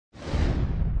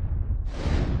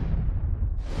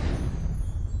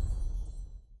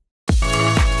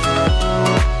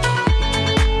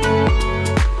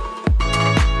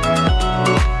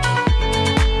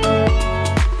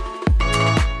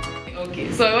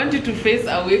want you to face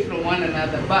away from one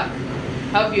another. Back.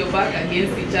 Have your back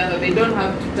against each other. They don't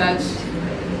have to touch.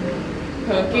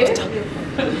 Okay?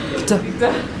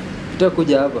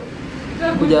 Kuja hapa.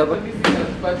 Kuja hapa.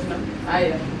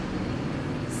 Aya.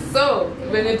 So,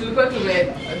 when it will go to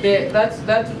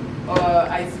that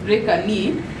icebreaker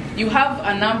knee, you have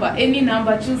a number, any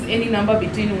number, choose any number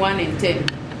between 1 and 10.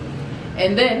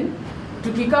 And then,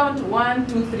 to count 1,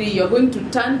 2, 3, you're going to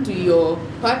turn to your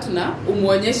partner,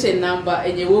 umuonyeshe number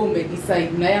enye wewe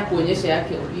umedecide, na ya kuonyesha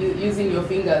yake using your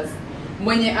fingers.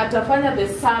 Mwenye atafanya the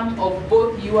sum of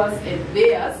both yours and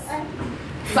theirs,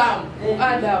 sum,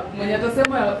 add up. Mwenye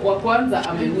atasema wa kwanza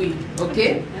amewin,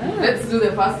 okay? Let's do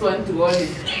the first one to all it.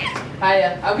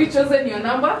 Aya, have you chosen your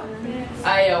number?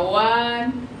 Aya,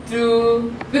 1,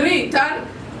 2, 3, turn.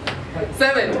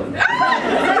 7.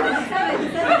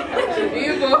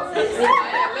 Evil.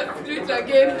 Aya, let's do it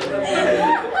again.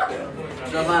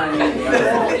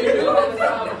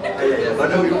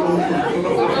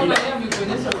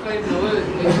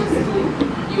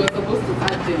 You are supposed to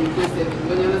add them to 7.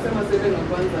 When you say 7 or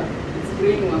kwanza, it's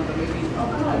brain work already.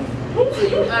 So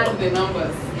you add the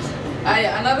numbers. Aya,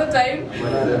 another time.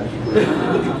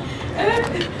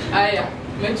 Aya,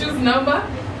 choose number.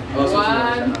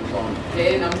 1.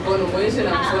 Okay, na mkono, mweshe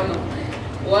na mkono.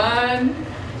 1,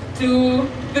 2,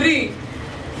 3.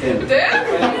 10.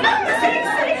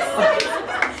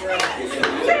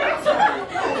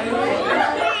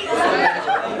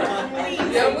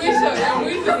 Ya mwisho.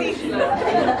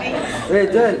 Wewe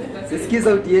Joel, sikia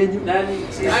sauti yenu.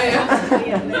 Aya.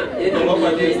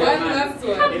 One last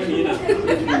one.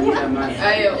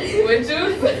 Aya, we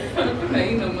choose. Kuna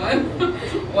ino man.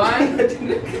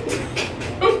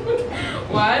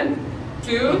 1,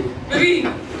 2, 3.